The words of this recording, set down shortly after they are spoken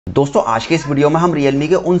दोस्तों आज के इस वीडियो में हम Realme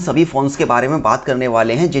के उन सभी फ़ोन्स के बारे में बात करने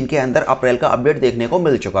वाले हैं जिनके अंदर अप्रैल का अपडेट देखने को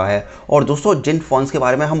मिल चुका है। और दोस्तों जिन फ़ोन्स के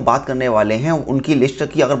बारे में हम बात करने वाले हैं उनकी लिस्ट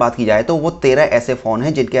की अगर बात की जाए तो वो 13 ऐसे फ़ोन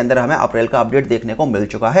हैं जिनके अंदर हमें अप्रैल का अपडेट देखने को मिल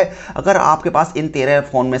चुका है। अगर आपके पास इन 13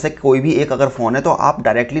 फ़ोन में से कोई भी एक अगर फ़ोन है तो आप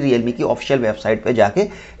डायरेक्टली Realme की ऑफिशियल वेबसाइट पर जाके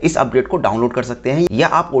इस अपडेट को डाउनलोड कर सकते हैं या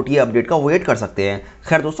आप OTA अपडेट का वेट कर सकते हैं।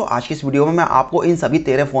 खैर दोस्तों आज की इस वीडियो में मैं आपको इन सभी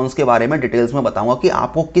 13 फ़ोन्स के बारे में डिटेल्स में बताऊंगा कि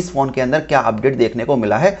आपको किस फ़ोन के अंदर क्या अपडेट देखने को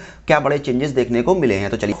मिला है, क्या बड़े चेंजेस देखने को मिले हैं।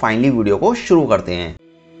 तो चलिए फाइनली वीडियो को शुरू करते हैं।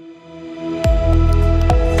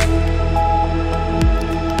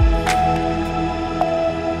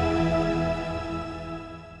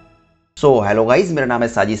 हेलो गाइस, मेरा नाम है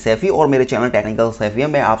सैफी और मेरे चैनल टेक्निकल सैफी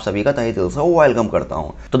में आप सभी का तहे दिल से वेलकम करता हूं।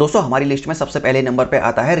 तो दोस्तों हमारी लिस्ट में सबसे पहले नंबर पे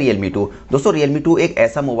आता है Realme 2। दोस्तों Realme 2 एक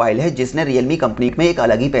ऐसा मोबाइल है जिसने Realme कंपनी में एक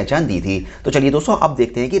अलग ही पहचान दी थी। तो चलिए दोस्तों अब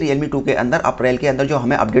देखते हैं कि Realme 2 के अंदर अप्रैल के अंदर जो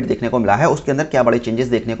हमें अपडेट देखने को मिला है उसके अंदर क्या बड़े चेंजेस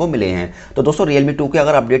देखने को मिले हैं। तो दोस्तों Realme 2 के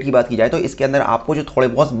अगर अपडेट की बात की जाए तो इसके अंदर आपको जो थोड़े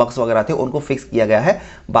बहुत बग्स वगैरह थे उनको फिक्स किया गया है।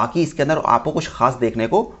 बाकी इसके अंदर आपको कुछ खास देखने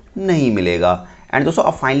को नहीं मिलेगा। एंड दोस्तों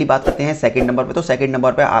अब फाइनली बात करते हैं सेकंड नंबर पे। तो सेकंड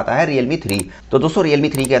नंबर पे आता है Realme 3। तो दोस्तों Realme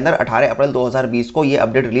 3 के अंदर 18 अप्रैल 2020 को ये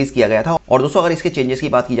अपडेट रिलीज किया गया था। और दोस्तों अगर इसके चेंजेस की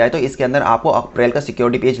बात की जाए तो इसके अंदर आपको अप्रैल का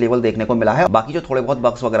सिक्योरिटी पेज लेवल देखने को मिला है। बाकी जो थोड़े बहुत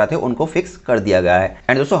बग्स वगैरह थे उनको फिक्स कर दिया गया है।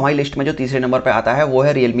 एंड दोस्तों हमारी लिस्ट में जो तीसरे नंबर पे आता है वो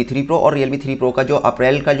है Realme 3 Pro। और Realme 3 Pro का जो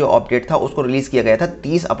अप्रैल का जो अपडेट था उसको रिलीज किया गया था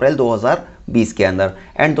 30 अप्रैल 2020 के अंदर।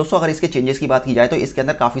 एंड दोस्तों अगर इसके चेंजेस की बात की जाए तो इसके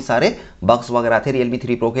अंदर काफी सारे बग्स वगैरह थे Realme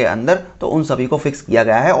 3 Pro के अंदर, तो उन सभी को फिक्स किया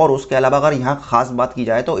गया है। और उसके अलावा अगर यहाँ खास बात की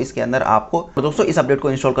जाए तो इसके अंदर आपको दोस्तों इस अपडेट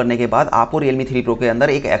को इंस्टॉल करने के बाद आपको Realme 3 Pro के अंदर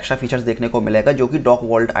एक एक्स्ट्रा फीचर्स देखने को मिलेगा जो कि डॉक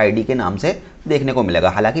वॉल्ट आईडी के नाम से देखने को मिलेगा।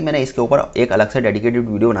 हालांकि मैंने इसके ऊपर एक अलग से डेडिकेटेड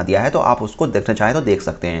वीडियो बना दिया है, तो आप उसको देखना चाहें तो देख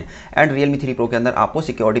सकते हैं। एंड Realme 3 Pro के अंदर आपको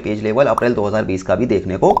सिक्योरिटी पेज लेवल अप्रैल 2020 का भी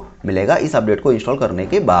देखने को मिलेगा इस अपडेट को इंस्टॉल करने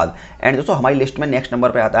के बाद। एंड दोस्तों हमारी लिस्ट में नेक्स्ट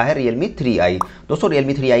नंबर पर आता है Realme 3i। दोस्तों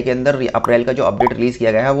Realme 3i के अंदर अप्रैल का जो अपडेट रिलीज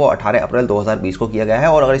किया गया है वो 18 अप्रैल 2020 को किया गया है।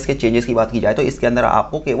 और अगर इसके चेंजेस की बात की जाए तो इसके अंदर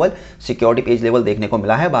आपको केवल सिक्योरिटी पेज लेवल देखने को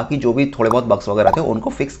मिला है। बाकी जो भी थोड़े बहुत बग्स वगैरह थे उनको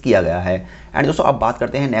फिक्स किया गया है। एंड दोस्तों अब बात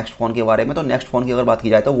करते हैं नेक्स्ट फोन के बारे में। तो नेक्स्ट फोन की अगर बात की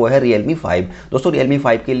जाए तो वो है Realme 5। दोस्तों Realme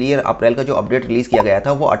 5 के लिए अप्रैल का जो अपडेट रिलीज किया गया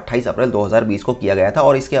था वो 28 अप्रैल 2020 को किया गया था।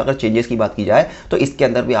 और इसके अगर चेंजेस की बात की जाए तो इसके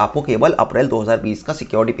अंदर भी आपको केवल अप्रैल 2020 का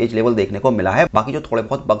सिक्योरिटी पेज लेवल देखने को मिला है। बाकी जो थोड़े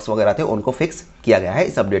बहुत बग्स वगैरह थे उनको फिक्स किया गया है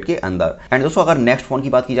इस अपडेट के अंदर। एंड दोस्तों अगर नेक्स्ट फोन की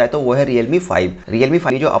बात की जाए तो वो है Realme 5। Realme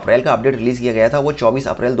 5 जो अप्रैल का अपडेट रिलीज किया गया था वो 24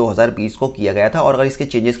 अप्रैल 2020 को किया गया था। और अगर इसके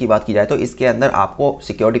चेंजेस की बात की जाए तो इसके अंदर आपको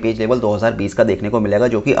सिक्योरिटी पेज लेवल 2020 का देखने को मिलेगा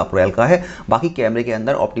जो कि अप्रैल का है। बाकी कैमरे के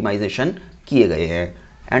अंदर ऑप्टिमाइजेशन किए गए हैं।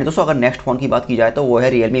 एंड दोस्तों अगर नेक्स्ट फोन की बात की जाए तो वो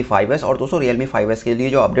है Realme 5s। और दोस्तों Realme 5s के लिए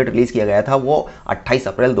जो अपडेट रिलीज किया गया था वो 28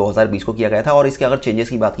 अप्रैल 2020 को किया गया था। और इसके अगर चेंजेस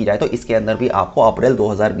की बात की जाए तो इसके अंदर भी आपको अप्रैल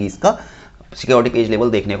 2020 का सिक्योरिटी पेज लेवल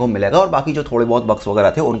देखने को मिलेगा। और बाकी जो थोड़े बहुत बग्स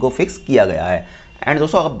वगैरह थे उनको फिक्स किया गया है। एंड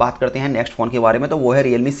दोस्तों अब बात करते हैं नेक्स्ट फोन के बारे में तो वो है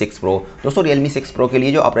Realme 6 Pro। दोस्तों Realme 6 Pro के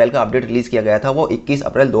लिए जो अप्रैल का अपडेट रिलीज किया गया था वो 21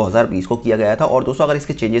 अप्रैल 2020 को किया गया था। और दोस्तों अगर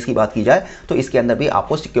इसके चेंजेस की बात की जाए तो इसके अंदर भी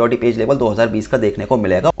आपको सिक्योरिटी पेज लेवल 2020 का देखने को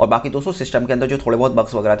मिलेगा। और बाकी दोस्तों सिस्टम के अंदर जो थोड़े बहुत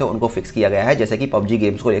बग्स वगैरह थे उनको फिक्स किया गया है, जैसे कि PUBG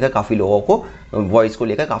गेम्स को लेकर काफी लोगों को वॉइस को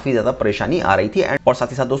लेकर काफी ज्यादा परेशानी आ रही थी। और साथ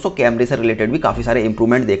ही साथ दोस्तों कैमरे से रिलेटेड भी काफी सारे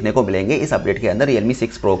इंप्रूवमेंट देखने को मिलेंगे इस अपडेट के अंदर Realme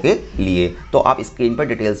 6 Pro के लिए। तो आप स्क्रीन पर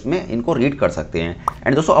डिटेल्स में इनको रीड कर सकते हैं।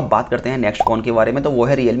 एंड दोस्तों अब बात करते हैं नेक्स्ट फोन के बारे में तो वो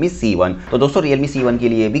है Realme C1। तो दोस्तों Realme C1 के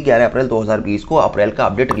लिए भी 11 अप्रैल 2020 को अप्रैल का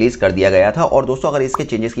अपडेट रिलीज कर दिया गया था। और दोस्तों अगर इसके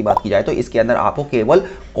चेंजेस की बात की जाए तो इसके अंदर आपको केवल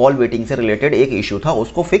कॉल वेटिंग से रिलेटेड एक इशू था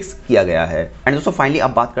उसको फिक्स किया गया है। एंड दोस्तों फाइनली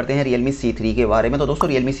अब बात करते हैं Realme C3 के बारे में। तो दोस्तों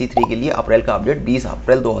Realme C3 के लिए अप्रैल का अपडेट 20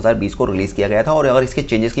 अप्रैल 2020 को रिलीज किया गया था। और अगर इसके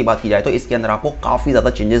चेंजेस की बात की जाए तो इसके अंदर आपको काफी ज्यादा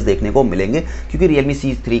चेंजेस देखने को मिलेंगे, क्योंकि Realme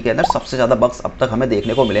C3 के अंदर सबसे ज्यादा बग्स अब तक हमें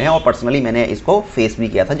देखने को मिले हैं। और पर्सनली मैंने इसको फेस भी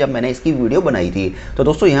किया था जब मैंने इसकी वीडियो बनाई थी। तो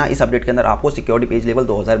दोस्तों यहाँ इस अपडेट के अंदर आपको सिक्योरिटी पेज लेवल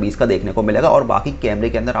 2020 का देखने को मिलेगा। और बाकी कैमरे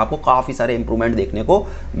के अंदर आपको काफी सारे इंप्रूवमेंट देखने को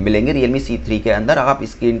मिलेंगे Realme C3 के अंदर। आप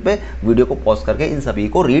स्क्रीन पे वीडियो को पॉज करके इन सभी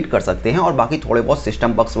को रीड कर सकते हैं। और बाकी थोड़े बहुत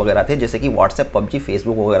सिस्टम बग्स वगैरह थे जैसे कि WhatsApp, PUBG,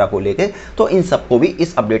 Facebook वगैरह को लेके, तो इन सबको भी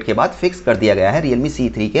इस अपडेट के बाद फिक्स कर दिया गया है Realme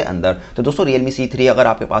C3 के अंदर। तो दोस्तों Realme C3 अगर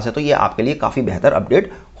आपके पास है तो ये आपके लिए काफी बेहतर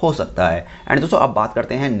अपडेट हो सकता है। एंड दोस्तों अब बात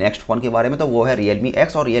करते हैं नेक्स्ट फोन के बारे में तो वो है Realme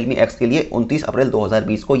X। और Realme X के लिए 29 अप्रैल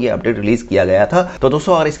 2020 को ये अपडेट रिलीज किया गया था। तो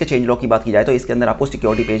दोस्तों अगर इसके चेंज लॉग की बात की जाए तो इसके अंदर आपको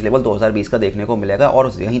सिक्योरिटी पेज लेवल 2020 का देखने को मिलेगा।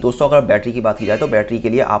 और यहीं दोस्तों अगर बैटरी की बात की जाए तो बैटरी के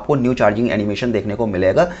लिए आपको न्यू चार्जिंग एनिमेशन देखने को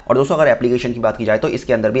मिलेगा। और दोस्तों अगर एप्लीकेशन की बात की जाए तो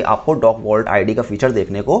इसके अंदर भी आपको डॉक वॉल्ट आईडी का फीचर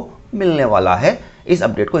देखने को मिलने वाला है इस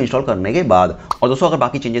अपडेट को इंस्टॉल करने के बाद। और दोस्तों अगर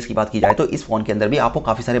बाकी चेंजेस की बात की जाए तो इस फोन के अंदर भी आपको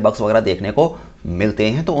काफी सारे बग्स वगैरह देखने को मिलते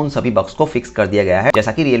हैं, तो उन सभी बग्स को फिक्स कर दिया गया है,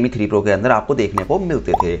 जैसा कि Realme 3 Pro के अंदर आपको देखने को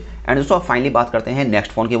मिलते थे। एंड दोस्तों फाइनली बात करते हैं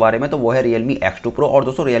नेक्स्ट फोन के बारे में, तो वो है Realme X2 Pro। और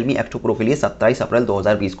दोस्तों Realme X2 Pro के लिए 27 अप्रैल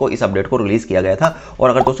 2020 को इस अपडेट को रिलीज किया गया था। और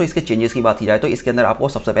अगर दोस्तों इसके चेंजेस की बात की जाए तो इसके अंदर आपको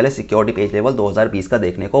सबसे पहले सिक्योरिटी पेज लेवल 2020 का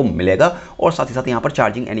देखने को मिलेगा, और साथ ही साथ यहाँ पर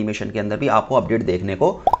चार्जिंग एनिमेशन के अंदर भी आपको अपडेट देखने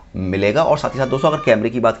को मिलेगा। और साथ ही साथ दोस्तों अगर कैमरे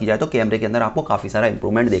की बात की जाए तो कैमरे के अंदर आपको काफी सारा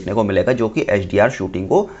इंप्रूवमेंट देखने को मिलेगा, जो कि HDR शूटिंग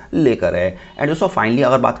को लेकर है। एंड दोस्तों फाइनली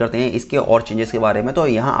अगर बात करते हैं इसके और चेंजेस के बारे में, तो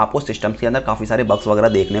यहाँ आपको सिस्टम्स के अंदर काफी सारे बग्स वगैरह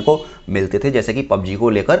देखने को मिलते थे, जैसे कि PUBG को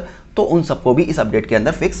लेकर, तो उन सबको भी इस अपडेट के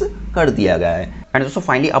अंदर फिक्स कर दिया गया है। एंड दोस्तों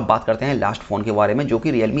फाइनली अब बात करते हैं लास्ट फोन के बारे में, जो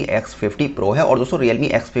कि Realme X50 Pro है। और दोस्तों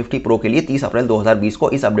Realme X50 Pro के लिए 30 अप्रैल 2020 को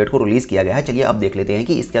इस अपडेट को रिलीज किया गया है। चलिए अब देख लेते हैं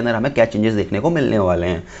कि इसके अंदर हमें क्या चेंजेस देखने को मिलने वाले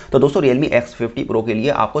हैं। तो दोस्तों Realme X50 Pro के लिए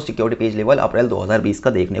आपको सिक्योरिटी पेज लेवल अप्रैल 2020 का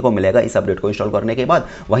देखने को मिलेगा इस अपडेट को इंस्टॉल करने के बाद।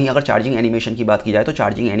 वहीं अगर चार्जिंग एनिमेशन की बात की जाए तो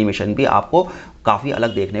चार्जिंग एनिमेशन भी आपको काफी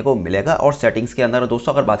अलग देखने को मिलेगा। और सेटिंग्स के अंदर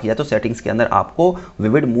दोस्तों अगर बात की जाए तो सेटिंग्स के अंदर आपको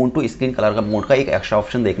vivid moon to screen colour का मोड का एक एक्स्ट्रा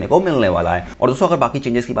ऑप्शन देखने को मिलने वाला है। और दोस्तों अगर बाकी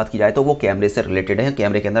चेंजेस की बात की जाए तो वो कैमरे से रिलेटेड है।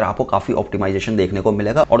 कैमरे के अंदर आपको काफी ऑप्टिमाइजेशन देखने को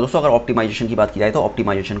मिलेगा। और दोस्तों अगर ऑप्टिमाइजेशन की बात की जाए तो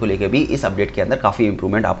ऑप्टिमाइजेशन को लेकर भी इस अपडेट के अंदर काफी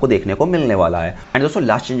इंप्रूवमेंट आपको देखने को मिलने वाला है। एंड दोस्तों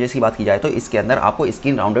लास्ट चेंजेस की बात की जाए तो इसके अंदर आपको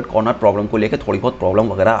स्क्रीन राउंडेड कॉर्नर प्रॉब्लम को लेकर थोड़ी बहुत प्रॉब्लम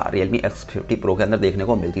वगैरह Realme X50 Pro के अंदर देखने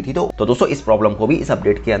को मिलती थी, तो दोस्तों इस प्रॉब्लम को भी इस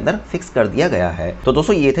अपडेट के अंदर फिक्स कर दिया गया है। तो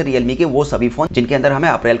दोस्तों ये थे Realme के वो सभी फोन जिनके अंदर हमें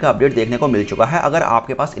अप्रैल का अपडेट देखने को मिल चुका है। अगर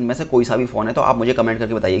आपके पास इनमें से कोई सा भी फोन है तो आप मुझे कमेंट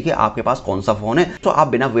करके बताइए कि आपके पास कौन सा फोन है। तो आप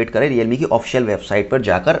बिना वेट करे Realme की ऑफिशियल वेबसाइट पर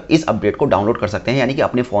जाकर इस अपडेट को डाउनलोड कर सकते हैं, यानी कि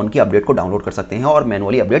अपने फोन की अपडेट को डाउनलोड कर सकते हैं और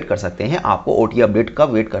मैनुअली अपडेट कर सकते हैं। आपको OTA अपडेट का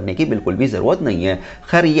वेट करने की बिल्कुल भी जरूरत नहीं है।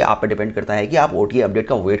 खैर ये आप पे डिपेंड करता है कि आप OTA अपडेट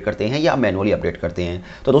का वेट करते हैं या मैनुअली अपडेट करते हैं।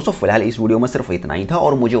 तो दोस्तों फिलहाल इस वीडियो में सिर्फ इतना ही था,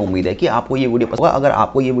 और मुझे उम्मीद है कि आपको ये वीडियो पसंद होगा। अगर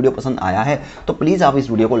आपको ये वीडियो पसंद आया है तो प्लीज आप इस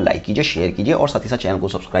वीडियो को लाइक कीजिए, शेयर कीजिए और साथ ही साथ चैनल को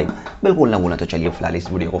सब्सक्राइब बिल्कुल ना भूलें। तो चलिए फिलहाल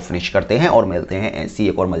इस वीडियो को फिनिश करते हैं और मिलते हैं ऐसी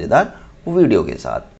एक और मजेदार वीडियो के साथ।